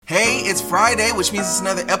it's Friday, which means it's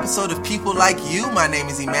another episode of People Like You. My name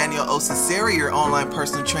is Emmanuel Osaseri, your online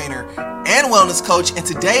personal trainer and wellness coach, and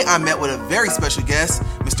today I met with a very special guest,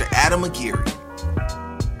 Mr. Adam Aguirre.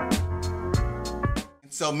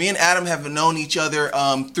 So me and Adam have known each other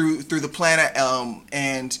through the planet,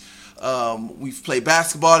 and we've played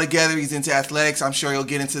basketball together. He's into athletics. I'm sure he'll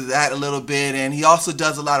get into that a little bit. And he also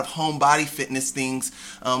does a lot of home body fitness things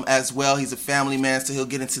as well. He's a family man, so he'll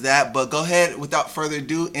get into that. But go ahead, without further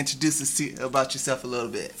ado, introduce us about yourself a little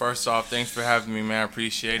bit. First off, thanks for having me, man. I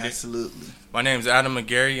appreciate it. Absolutely. My name is Adam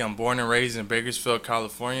Aguirre. I'm born and raised in Bakersfield,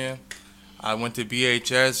 California. I went to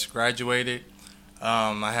BHS, graduated.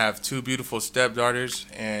 I have 2 beautiful stepdaughters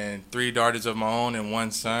and 3 daughters of my own and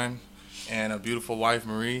 1 son and a beautiful wife,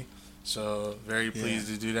 Marie. So very pleased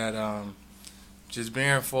to do that. Just been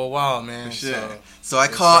here for a while, man. For sure. So I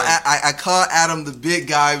call Adam the big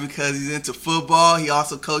guy because he's into football. He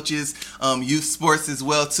also coaches youth sports as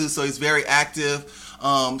well too. So he's very active.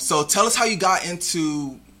 So tell us how you got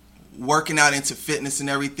into working out, into fitness and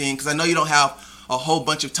everything. Because I know you don't have a whole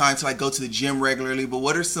bunch of time to go to the gym regularly. But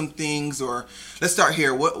what are some things? Or let's start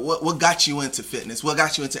here. What got you into fitness? What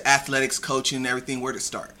got you into athletics, coaching, and everything? Where to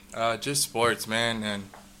start? Just sports, man, and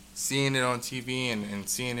seeing it on TV and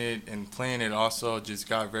seeing it and playing it also just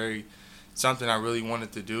got something I really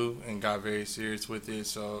wanted to do and got very serious with it.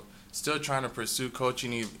 So still trying to pursue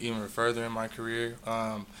coaching even further in my career.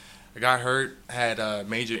 I got hurt, had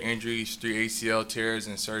major injuries, 3 ACL tears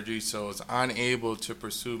and surgery, so I was unable to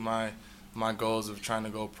pursue my goals of trying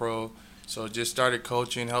to go pro. So just started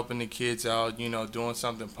coaching, helping the kids out, doing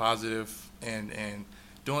something positive and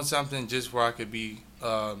doing something just where I could be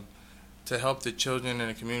to help the children in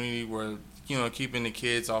the community, where keeping the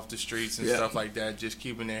kids off the streets and stuff like that, just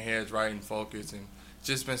keeping their heads right and focused, and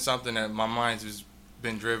just been something that my mind's just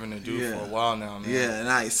been driven to do for a while now, man. Yeah,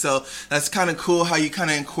 nice. So that's kind of cool how you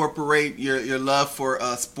kind of incorporate your love for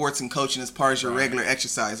sports and coaching as part of your regular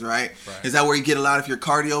exercise, right? Is that where you get a lot of your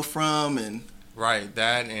cardio from? And right,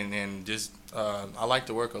 that and just I like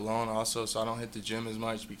to work alone also, so I don't hit the gym as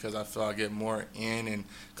much because I feel I get more in and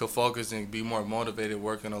could focus and be more motivated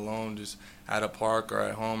working alone, just at a park or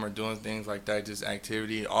at home or doing things like that, just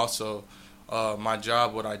activity. Also, my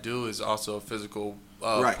job, what I do is also physical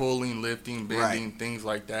pulling, lifting, bending, things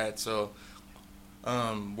like that. So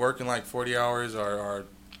working like 40 hours or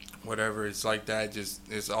whatever, it's like that, just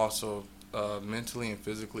it's also mentally and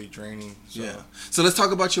physically draining. So let's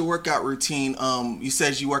talk about your workout routine. You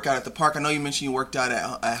said you work out at the park. I know you mentioned you worked out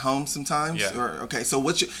at home sometimes.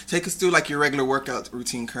 So take us through your regular workout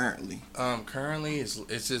routine currently. Currently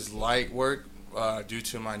it's just light work due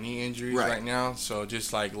to my knee injuries right now. So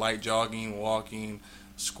just light jogging, walking,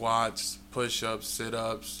 squats, push-ups,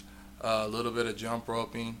 sit-ups, a little bit of jump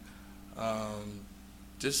roping,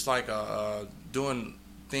 just doing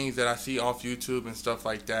things that I see off YouTube and stuff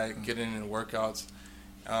like that, getting in workouts.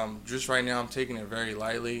 Just right now I'm taking it very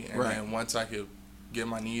lightly, and then once I could get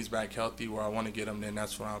my knees back healthy where I want to get them, then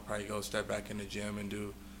that's when I'll probably go step back in the gym and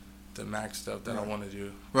do the max stuff that I want to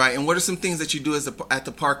do. Right, and what are some things that you do at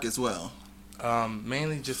the park as well?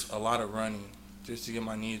 Mainly just a lot of running, just to get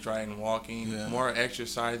my knees right, and walking, more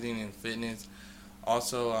exercising and fitness.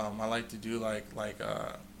 Also, I like to do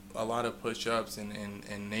a lot of push-ups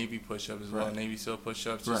and Navy push-ups as well, Navy SEAL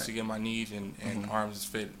push-ups, just to get my knees and arms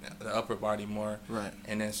fit the upper body more,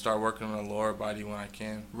 and then start working on the lower body when I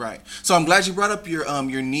can. Right. So I'm glad you brought up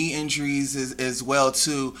your knee injuries as well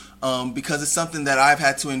too, because it's something that I've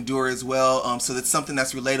had to endure as well. So that's something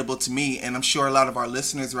that's relatable to me, and I'm sure a lot of our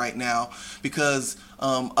listeners right now, because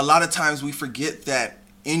a lot of times we forget that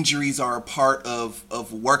injuries are a part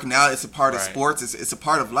of working out. It's a part of sports. It's a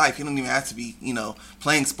part of life. You don't even have to be,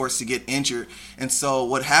 playing sports to get injured. And so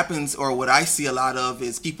what happens, or what I see a lot of,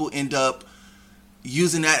 is people end up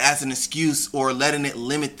using that as an excuse or letting it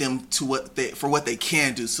limit them to what they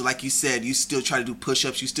can do. So like you said, you still try to do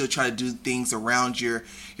push-ups. You still try to do things around your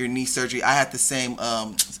knee surgery. I had the same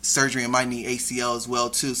surgery in my knee ACL as well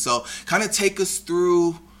too. So kind of take us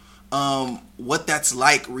through what that's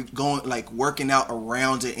like working out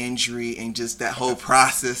around an injury and just that whole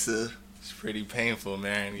process of it's pretty painful,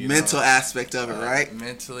 man. Mental aspect of it, right?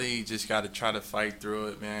 Mentally, you just got to try to fight through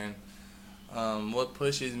it, man. What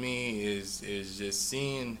pushes me is just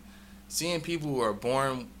seeing people who are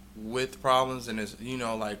born with problems and is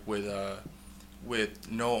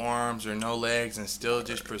with no arms or no legs and still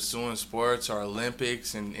just pursuing sports or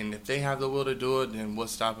Olympics, and if they have the will to do it, then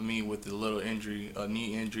what's stopping me with a little injury, a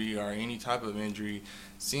knee injury or any type of injury?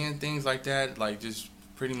 Seeing things like that just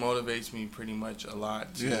pretty motivates me pretty much a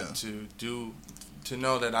lot to do to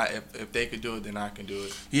know that if they could do it, then I can do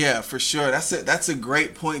it. Yeah, for sure. That's a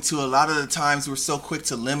great point too. A lot of the times we're so quick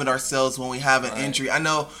to limit ourselves when we have an injury. I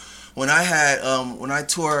know when I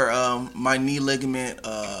tore my knee ligament,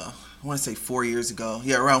 I want to say 4 years ago.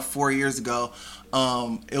 Yeah, around 4 years ago.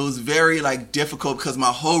 It was very like difficult because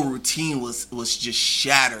my whole routine was just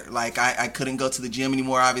shattered. Like I couldn't go to the gym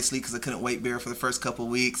anymore, obviously, because I couldn't weight bear for the first couple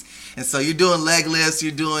of weeks. And so you're doing leg lifts,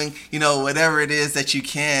 you're doing, whatever it is that you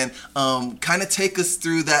can. Kind of take us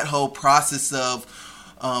through that whole process of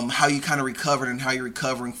how you kind of recovered and how you're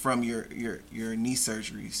recovering from your knee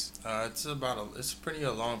surgeries. It's pretty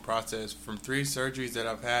a long process. From 3 surgeries that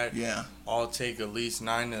I've had, all take at least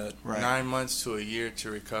 9 months to a year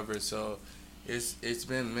to recover. So it's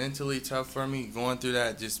been mentally tough for me going through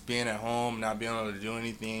that, just being at home, not being able to do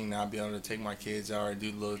anything, not being able to take my kids out or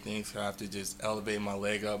do little things. I have to just elevate my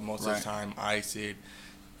leg up most of the time, ice it,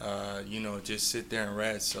 just sit there and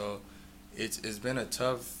rest. So it's been a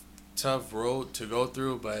tough road to go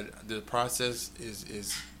through, but the process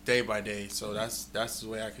is day by day. So that's the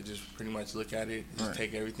way I could just pretty much look at it. Just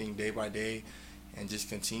take everything day by day and just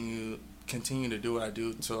continue to do what I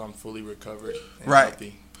do until I'm fully recovered and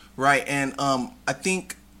healthy. Right, and I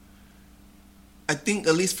think at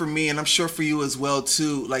least for me, and I'm sure for you as well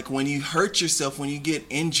too, like when you hurt yourself, when you get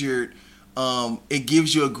injured, it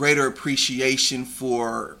gives you a greater appreciation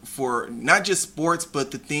for not just sports,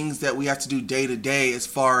 but the things that we have to do day to day as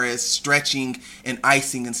far as stretching and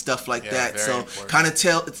icing and stuff like that. So kind of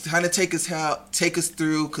take us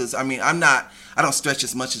through, because I mean I don't stretch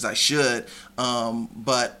as much as I should,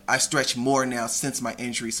 but I stretch more now since my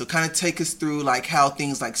injury. So kind of take us through like how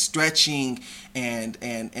things like stretching and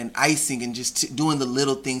icing and just doing the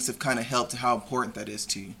little things have kind of helped, how important that is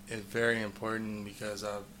to you. It's very important because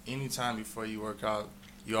anytime before you work out,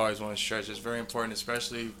 you always want to stretch. It's very important,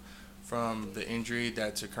 especially from the injury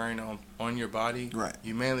that's occurring on your body. Right.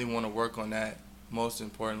 You mainly want to work on that most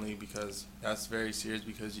importantly, because that's very serious,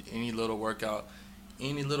 because any little workout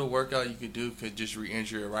you could do could just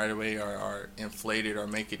re-injure it right away or inflate it or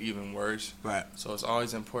make it even worse. Right. So it's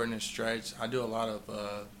always important to stretch. I do a lot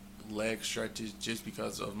of leg stretches just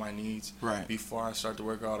because of my needs. Right. Before I start to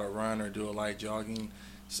work out or run or do a light jogging.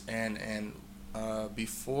 And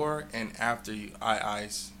before and after I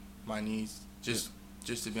ice my knees just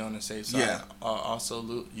to be on the safe side. Yeah.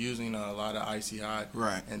 Also using a lot of icy hot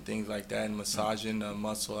and things like that, and massaging the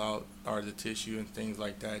muscle out or the tissue and things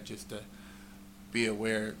like that, just to be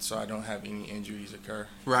aware so I don't have any injuries occur.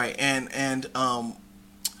 Right, and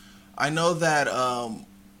I know that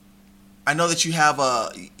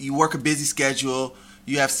you work a busy schedule.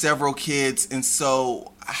 You have several kids, and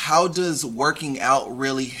so how does working out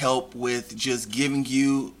really help with just giving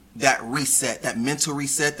you that reset, that mental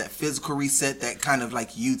reset, that physical reset, that kind of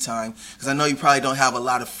like you time? Because I know you probably don't have a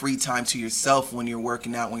lot of free time to yourself when you're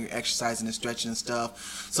working out, when you're exercising and stretching and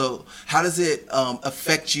stuff. So how does it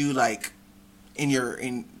affect you, like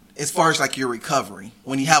in as far as like your recovery,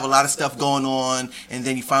 when you have a lot of stuff going on and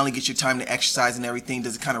then you finally get your time to exercise and everything?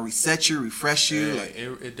 Does it kind of reset you, refresh you?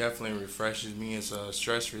 It definitely refreshes me. It's a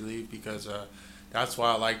stress relief, because that's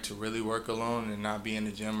why I like to really work alone and not be in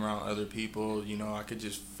the gym around other people. I could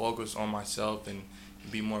just focus on myself and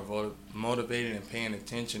be more motivated and paying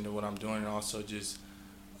attention to what I'm doing, and also just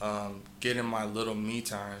getting my little me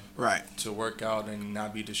time to work out and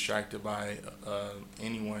not be distracted by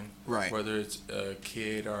anyone, whether it's a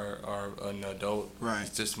kid or an adult.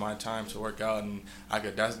 It's just my time to work out, and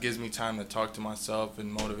that gives me time to talk to myself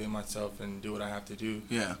and motivate myself and do what I have to do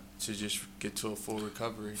to just get to a full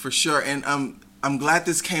recovery. For sure. And I'm glad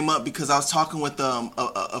this came up, because I was talking with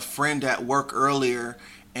a friend at work earlier,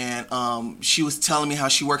 and she was telling me how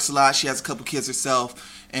she works a lot. She has a couple kids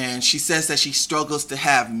herself, and she says that she struggles to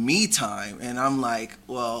have me time. And I'm like,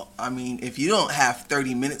 well, I mean, if you don't have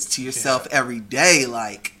 30 minutes to yourself every day,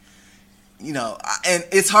 like, and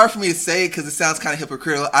it's hard for me to say it because it sounds kind of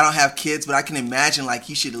hypocritical. I don't have kids, but I can imagine like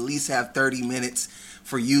you should at least have 30 minutes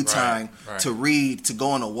for you time to read, to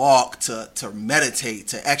go on a walk, to meditate,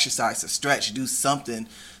 to exercise, to stretch, do something.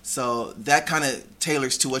 So that kind of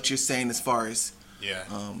tailors to what you're saying as far as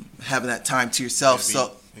having that time to yourself.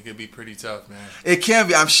 It could be pretty tough, man. It can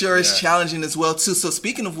be. I'm sure it's challenging as well too. So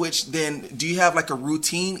speaking of which, then, do you have like a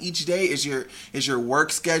routine each day? Is your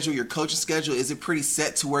work schedule, your coaching schedule, is it pretty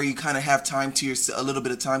set to where you kind of have time to a little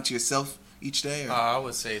bit of time to yourself each day? Or? I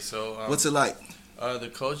would say so. What's it like? The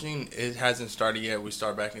coaching, it hasn't started yet. We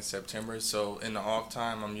start back in September. So in the off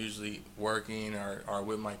time, I'm usually working or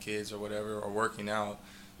with my kids or whatever, or working out.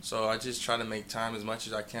 So I just try to make time as much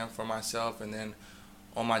as I can for myself, and then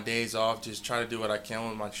on my days off, just try to do what I can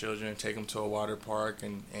with my children, take them to a water park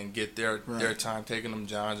and get their time, taking them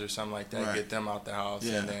Johns or something like that, get them out the house.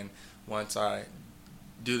 And then once I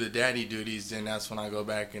do the daddy duties, then that's when I go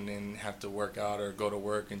back and then have to work out or go to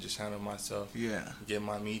work and just handle myself. Get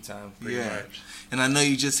my me time pretty much. And I know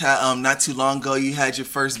you just had not too long ago you had your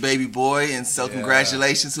first baby boy, and so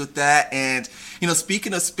congratulations with that. And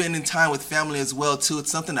speaking of spending time with family as well too,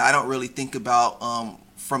 it's something that I don't really think about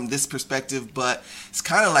from this perspective, but it's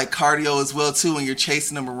kind of like cardio as well too when you're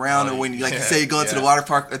chasing them around, or when you say you're going to the water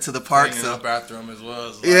park to the park, so in the bathroom as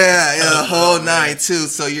well. The whole nine too.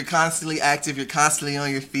 So you're constantly active, you're constantly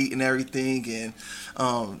on your feet and everything,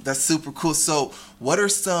 and that's super cool. So what are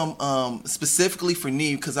some specifically for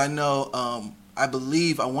knee? Because I know I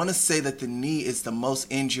want to say that the knee is the most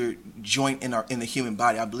injured joint in the human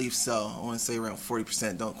body. I believe so. I want to say around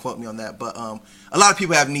 40%. Don't quote me on that. But a lot of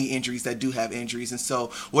people have knee injuries that do have injuries. And so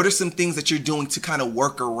what are some things that you're doing to kind of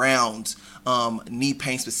work around knee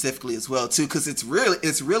pain specifically as well too? Because it's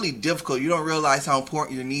really difficult. You don't realize how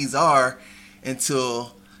important your knees are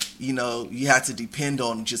until you have to depend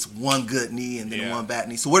on just one good knee and then one bad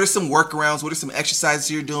knee. So what are some workarounds? What are some exercises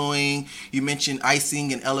you're doing? You mentioned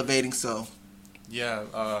icing and elevating. So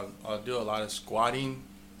I'll do a lot of squatting.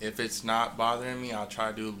 If it's not bothering me, I'll try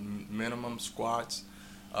to do minimum squats,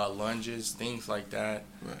 lunges, things like that.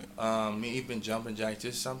 Even jumping jacks,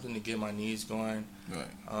 just something to get my knees going.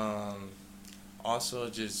 Also,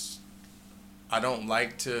 just I don't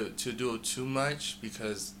like to do it too much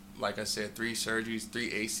because, like I said, 3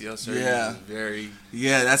 ACL surgeries is very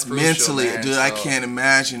that's crucial, mentally, man. Dude. So I can't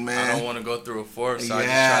imagine, man. I don't want to go through a 4th, so I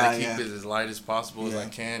just try to keep it as light as possible as I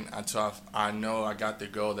can until I know I got the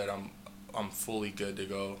go that I'm fully good to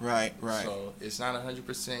go. Right. So it's not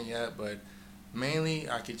 100% yet, but mainly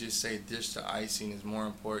I could just say just the icing is more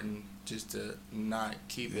important, just to not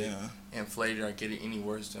keep it inflated or get it any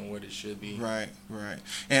worse than what it should be. Right.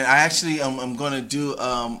 And I actually I'm going to do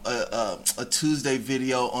a Tuesday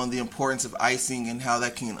video on the importance of icing and how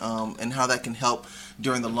that can help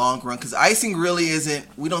during the long run, because icing really isn't,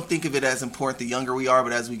 we don't think of it as important the younger we are,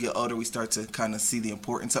 but as we get older we start to kind of see the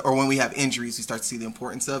importance of, or when we have injuries we start to see the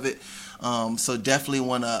importance of it. So definitely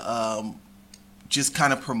want to just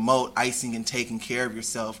kind of promote icing and taking care of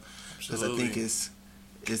yourself, because I think it's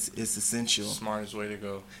essential. Smartest way to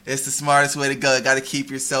go. It's the smartest way to go. You got to keep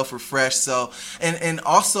yourself refreshed. So, and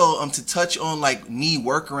also to touch on like knee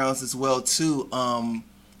workarounds as well too.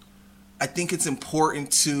 I think it's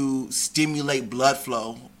important to stimulate blood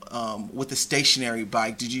flow with a stationary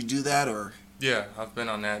bike. Did you do that or? Yeah, I've been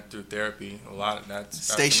on that through therapy. A lot of that's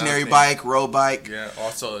stationary bike, road bike. Yeah,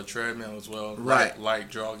 also a treadmill as well. Right, light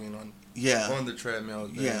jogging on the treadmill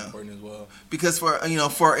is very important as well. Because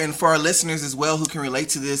for our listeners as well who can relate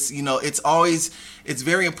to this, it's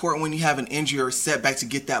very important when you have an injury or a setback to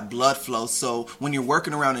get that blood flow. So when you're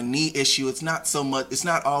working around a knee issue, it's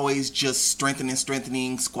not always just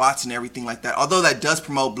strengthening squats and everything like that. Although that does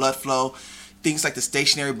promote blood flow. Things like the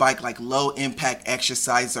stationary bike, like low impact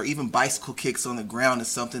exercise, or even bicycle kicks on the ground is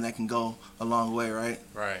something that can go a long way, right?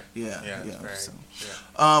 Right. Yeah.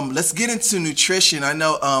 Let's get into nutrition. I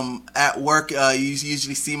know at work you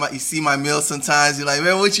usually see my meals sometimes. You're like,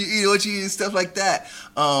 man, what you eat, stuff like that.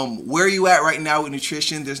 Where are you at right now with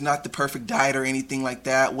nutrition? There's not the perfect diet or anything like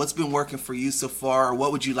that. What's been working for you so far? Or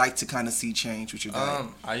what would you like to kind of see change with your diet?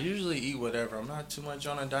 I usually eat whatever. I'm not too much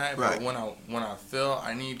on a diet, but when I feel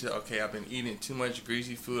I need to, I've been eating too much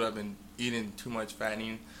greasy food, I've been eating too much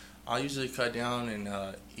fattening, I'll usually cut down and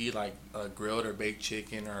eat like grilled or baked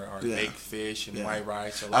chicken or baked fish and white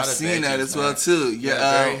rice. I've seen that as well too.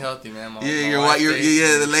 Very healthy, man.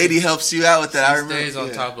 The lady helps you out with that. She stays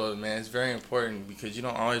on top of it, man. It's very important because you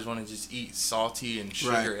don't always want to just eat salty and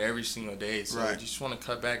sugar every single day. So you just want to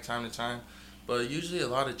cut back time to time. But usually a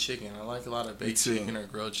lot of chicken. I like a lot of baked chicken or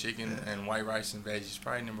grilled chicken and white rice and veggies.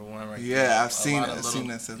 Probably number one right there. Yeah, I've seen that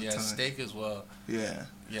several times. Steak as well.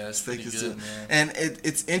 Yeah, steak is good, man. And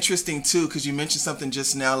it's interesting too because you mentioned something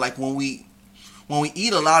just now. Like when we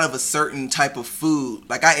eat a lot of a certain type of food,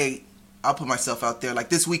 like I'll put myself out there. Like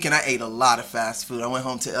this weekend, I ate a lot of fast food. I went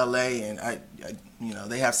home to LA and I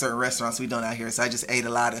they have certain restaurants we don't out here, so I just ate a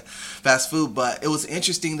lot of fast food. But it was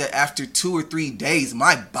interesting that after 2 or 3 days,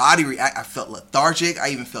 my body I felt lethargic. I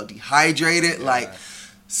even felt dehydrated.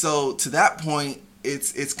 So to that point,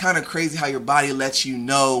 it's kind of crazy how your body lets you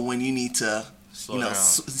know when you need to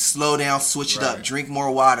slow down, switch it up, drink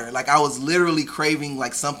more water. Like I was literally craving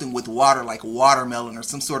like something with water, like watermelon or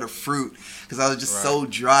some sort of fruit, because I was just so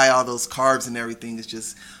dry. All those carbs and everything is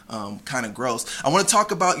just kind of gross. I want to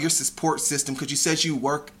talk about your support system because you said you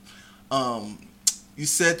work You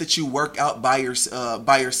said that you work out by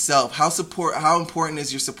yourself. How important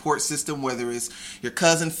is your support system, whether it's your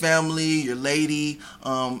cousin, family, your lady,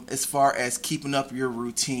 as far as keeping up your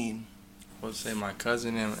routine? I would say my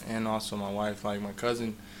cousin and also my wife. Like my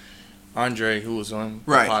cousin Andre, who was on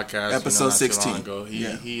the Right. podcast Episode not too 16. long ago,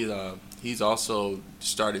 he's also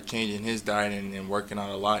started changing his diet and working out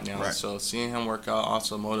a lot now. Right. So seeing him work out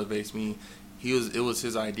also motivates me. It was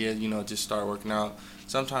his idea, just start working out.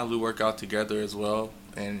 Sometimes we work out together as well,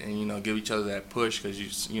 and give each other that push,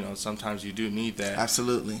 because sometimes you do need that.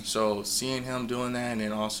 Absolutely. So seeing him doing that, and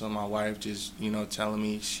then also my wife just telling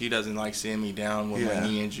me she doesn't like seeing me down with my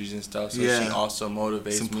knee injuries and stuff. So she also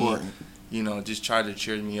motivates me. Just try to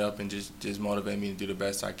cheer me up and just motivate me to do the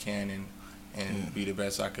best I can and be the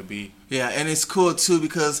best I could be. Yeah, and it's cool too,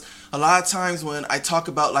 because a lot of times when I talk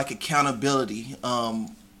about like accountability,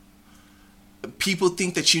 people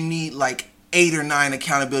think that you need like 8 or 9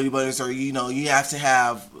 accountability buddies, or you have to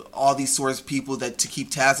have all these sorts of people that to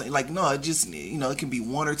keep tabs on. Like, no, it just it can be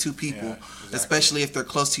 1 or 2 people, exactly. Especially if they're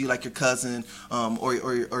close to you, like your cousin or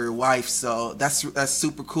your wife. So that's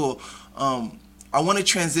super cool. I want to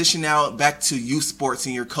transition now back to youth sports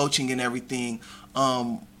and your coaching and everything.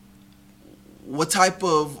 How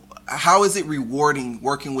is it rewarding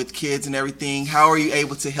working with kids and everything? How are you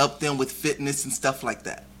able to help them with fitness and stuff like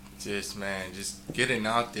that? Just getting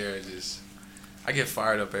out there, I get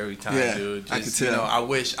fired up every time, dude. I can tell. I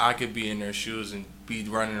wish I could be in their shoes and be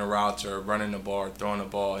running the routes or running the ball or throwing the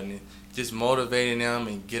ball, and just motivating them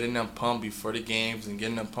and getting them pumped before the games and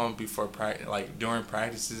getting them pumped before during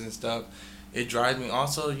practices and stuff. It drives me.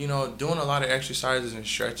 Also, doing a lot of exercises and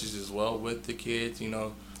stretches as well with the kids.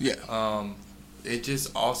 It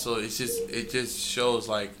just shows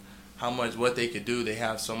like what they could do. They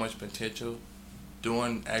have so much potential.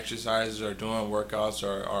 Doing exercises or doing workouts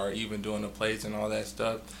or even doing the plays and all that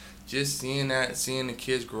stuff, just seeing the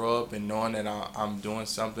kids grow up and knowing that I'm doing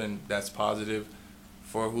something that's positive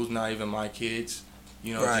for who's not even my kids,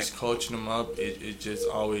 right. Just coaching them up, it just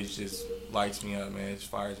always just lights me up, man. It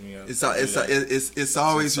fires me up. It's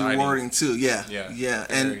always rewarding too. Yeah.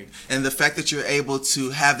 And the fact that you're able to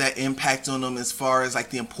have that impact on them, as far as like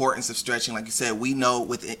the importance of stretching, like you said, we know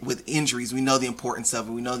with injuries, we know the importance of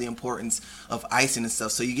it. We know the importance of icing and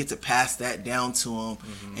stuff. So you get to pass that down to them,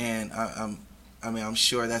 and I'm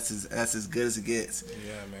sure that's as good as it gets.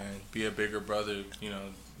 Yeah, man. Be a bigger brother, as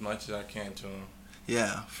much as I can to them.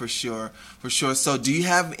 Yeah, for sure. So do you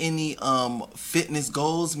have any fitness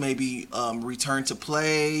goals, maybe return to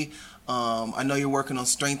play? I know you're working on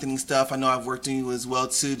strengthening stuff. I know I've worked on you as well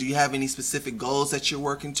too. Do you have any specific goals that you're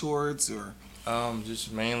working towards, or?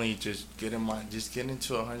 Just mainly get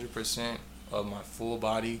into 100% of my full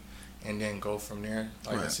body, and then go from there.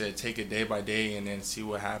 Like I said, take it day by day and then see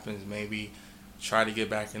what happens. Maybe try to get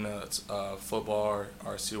back into football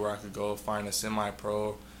or see where I could go, find a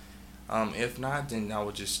semi-pro. If not, then I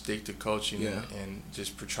would just stick to coaching and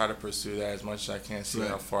just try to pursue that as much as I can, see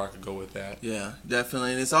how far I could go with that. Yeah,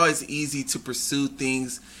 definitely. And it's always easy to pursue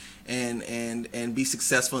things and be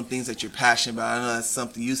successful in things that you're passionate about. I know that's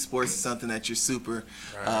something, youth sports is something that you're super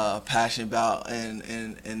passionate about,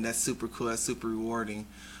 and that's super cool. That's super rewarding.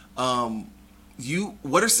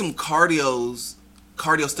 What are some cardio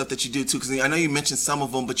stuff that you do too? Because I know you mentioned some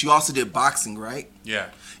of them, but you also did boxing, right?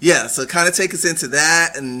 Yeah, so kind of take us into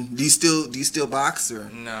that. And do you still box, or?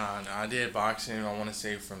 No, I did boxing. I want to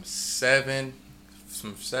say from seventh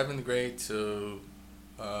grade to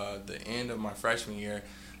the end of my freshman year.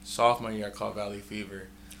 Sophomore year, I caught Valley Fever.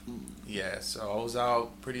 Yeah, so I was out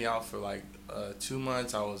for like 2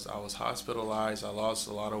 months. I was hospitalized. I lost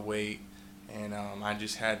a lot of weight, and I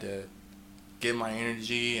just had to get my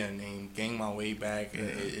energy and gain my weight back.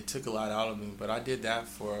 It took a lot out of me, but I did that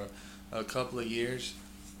for a couple of years.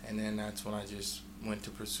 And then that's when I just went to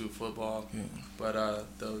pursue football. But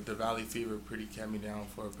the Valley Fever kept me down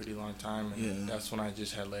for a pretty long time, and that's when I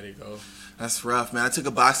just had let it go. That's rough, man. I took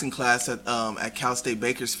a boxing class at Cal State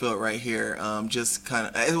Bakersfield right here.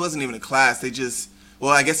 It wasn't even a class. Well,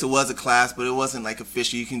 I guess it was a class, but it wasn't like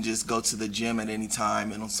official. You can just go to the gym at any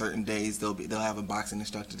time, and on certain days they'll have a boxing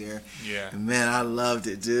instructor there. Yeah. And man, I loved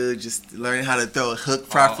it, dude. Just learning how to throw a hook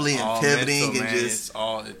properly and pivoting mental, and man. just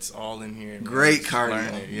it's all in here. Man. Great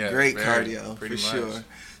cardio. Great cardio for sure.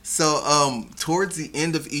 So towards the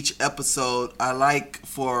end of each episode, I like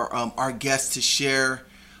for our guests to share.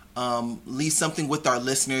 Leave something with our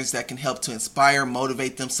listeners that can help to inspire,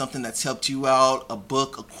 motivate them, something that's helped you out, a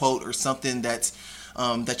book, a quote, or something that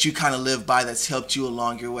you kind of live by that's helped you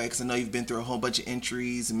along your way. Because I know you've been through a whole bunch of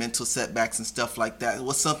injuries and mental setbacks and stuff like that.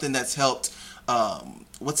 What's something that's helped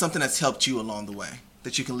you along the way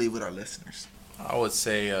that you can leave with our listeners? I would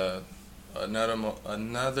say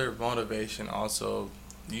another motivation also,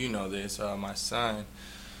 you know this, my son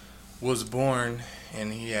was born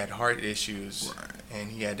and he had heart issues, Right.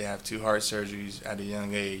 and he had to have 2 heart surgeries at a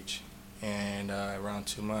young age, and around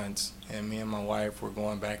 2 months. And me and my wife were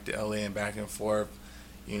going back to LA and back and forth.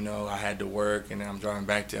 You know, I had to work, and I'm driving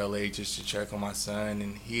back to LA just to check on my son.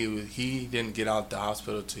 And he didn't get out the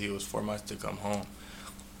hospital till he was 4 months to come home.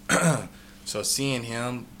 So seeing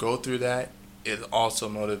him go through that, it also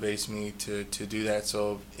motivates me to do that.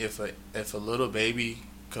 So if a little baby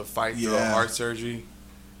could fight through a Yeah. heart surgery,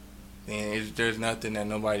 then there's nothing that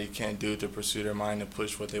nobody can't do to pursue their mind and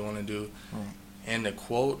push what they want to do. Right. And the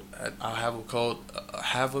quote, I have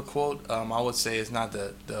a quote. I would say it's not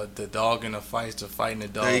the dog in the fight, it's the fight in the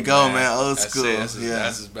dog. There you go, man. Old That's school. it. That's Yeah.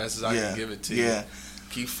 as best as I Yeah. can give it to Yeah. you.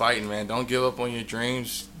 Keep fighting, man. Don't give up on your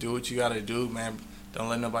dreams. Do what you got to do, man. Don't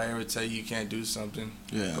let nobody ever tell you can't do something.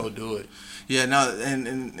 Yeah. Go do it. Yeah, no,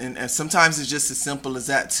 and sometimes it's just as simple as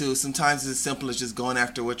that too. Sometimes it's as simple as just going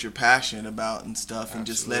after what you're passionate about and stuff, and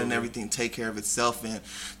just letting Absolutely. everything take care of itself. And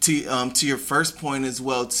to your first point as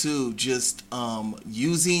well too, just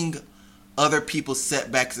using other people's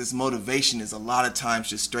setbacks as motivation is a lot of times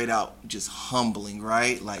just straight out just humbling,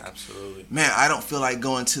 right? Like, Absolutely. man, I don't feel like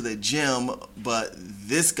going to the gym, but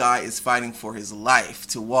this guy is fighting for his life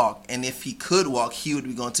to walk. And if he could walk, he would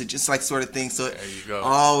be going to, just like sort of thing. So it There you go.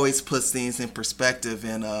 always puts things in perspective.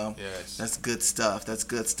 And Yes. that's good stuff. That's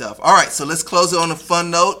good stuff. All right, so let's close it on a fun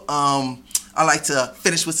note. I like to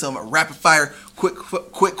finish with some rapid fire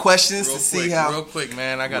quick questions to see how. Real quick,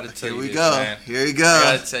 man. I got to tell Here you we this, go. man. Here we go.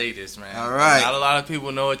 I gotta tell you this, man. All right. Not a lot of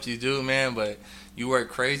people know what you do, man, but you work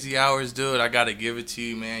crazy hours, dude. I gotta give it to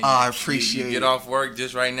you, man. I appreciate you get it. off work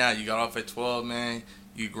just right now. You got off at 12, man.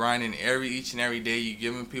 You grinding each and every day. You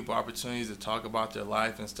giving people opportunities to talk about their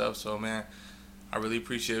life and stuff. So, man, I really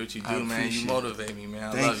appreciate what you I do, man. appreciate You it. motivate me, man.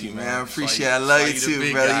 I Thank love you, you, man. I That's why appreciate it. I love you the too,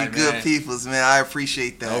 big brother. guy, You good man. peoples, man. I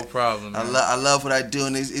appreciate that. No problem, man. I love what I do,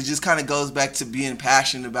 and it just kind of goes back to being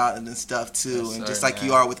passionate about it and stuff too. Yes, and sir, just like man.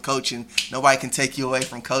 you are with coaching, nobody can take you away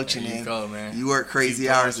from coaching. There you and go, man. you work crazy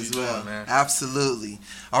Keep doing hours what as you're well. doing, man. Absolutely.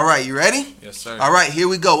 All right, you ready? Yes, sir. All right, here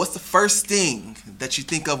we go. What's the first thing that you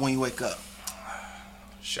think of when you wake up?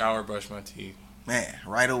 Shower, brush my teeth. Man,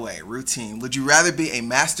 right away. Routine. Would you rather be a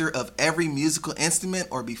master of every musical instrument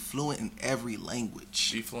or be fluent in every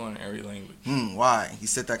language? Be fluent in every language. Why? You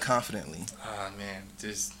said that confidently. Ah, man,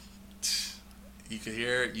 just you could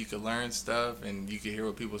hear it, you could learn stuff, and you could hear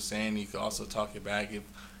what people saying. You could also talk it back if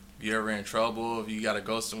you're ever in trouble, if you got to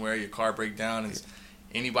go somewhere, your car break down, and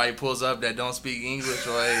anybody pulls up that don't speak English,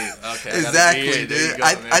 or hey, okay, I gotta be Exactly, here. There you dude. go,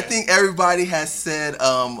 I man. think everybody has said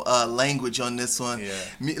language on this one.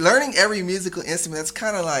 Yeah. Learning every musical instrument, that's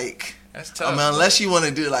kind of like, That's tough. I mean, unless you want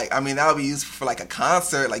to do like, I mean, that would be useful for like a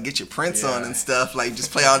concert, like get your Prince on Yeah. and stuff, like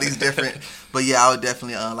just play all these different. But yeah, I would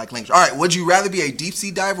definitely like language. All right, would you rather be a deep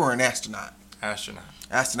sea diver or an astronaut? Astronaut.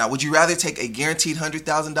 Astronaut. Would you rather take a guaranteed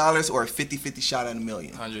 $100,000 or a 50-50 shot at $1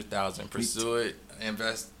 million? 100,000. Pursue it.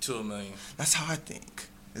 Invest to $1 million. That's how I think.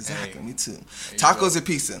 Exactly. Hey, Me too. you Tacos go. or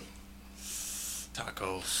pizza?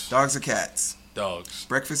 Tacos. Dogs or cats? Dogs.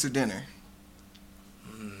 Breakfast or dinner?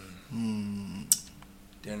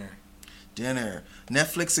 Dinner. Dinner.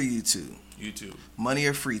 Netflix or YouTube? YouTube. Money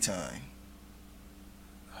or free time?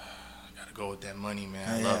 Gotta go with that money, man.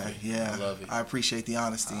 I love it. Yeah. I love it. I appreciate the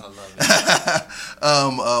honesty. I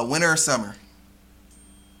love it. Winter or summer?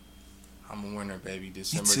 I'm a winner, baby. Me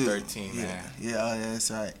December too. 13th, man. Yeah, that's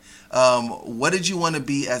right. What did you want to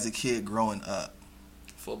be as a kid growing up?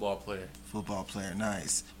 Football player. Football player.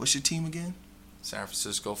 Nice. What's your team again? San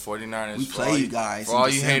Francisco 49ers. We For play all you guys For in all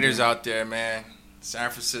you December. haters out there, man. San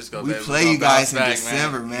Francisco, We baby. play We're you gonna guys in bounce back,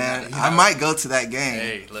 December, man. You know, I might go to that game.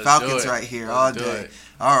 Hey, let's Falcons do it. right here Let's all do day. it.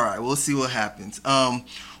 All right, we'll see what happens.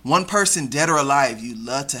 One person, dead or alive, you'd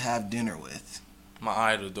love to have dinner with. My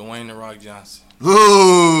idol, Dwayne The Rock Johnson.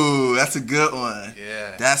 Ooh, that's a good one.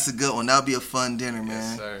 Yeah. That's a good one. That'll be a fun dinner, man.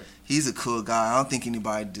 Yes, sir. He's a cool guy. I don't think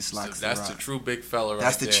anybody dislikes That's The the Rock. true big fella right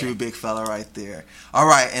That's the there. true big fella right there. All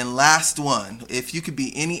right, and last one. If you could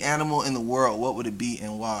be any animal in the world, what would it be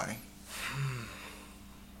and why?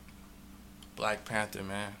 Black Panther,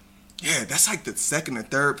 man. Yeah, that's like the second or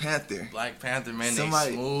third Panther. Black Panther, man.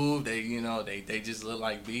 Somebody- They smooth. They just look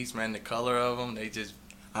like beasts, man. The color of them, they just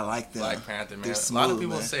I like them. Black Panther, man. They're A lot of smooth,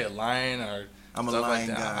 people man. say a lion or I'm a stuff lion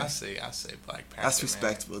like that. guy. I say Black Panther. That's man.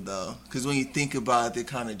 respectable though, because when you think about it, they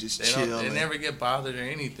kind of just They chill. don't. They and- never get bothered or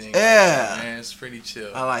anything. Yeah. man. It's pretty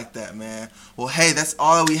chill. I like that, man. Well, hey, that's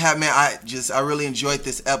all we have, man. I really enjoyed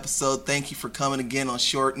this episode. Thank you for coming again on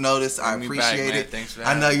short notice. I Bring me back, appreciate man. it. Thanks for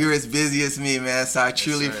I know having me. you're as busy as me, man, so I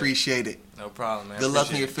truly sir. appreciate it. No problem, man. Good luck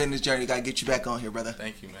on your fitness journey. Got to get you back on here, brother.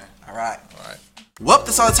 Thank you, man. All right. All right. Well,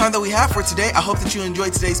 that's all the time that we have for today. I hope that you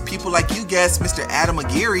enjoyed today's People Like You guest, Mr. Adam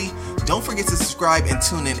Aguirre. Don't forget to subscribe and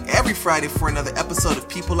tune in every Friday for another episode of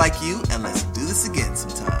People Like You, and let's do this again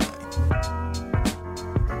sometime.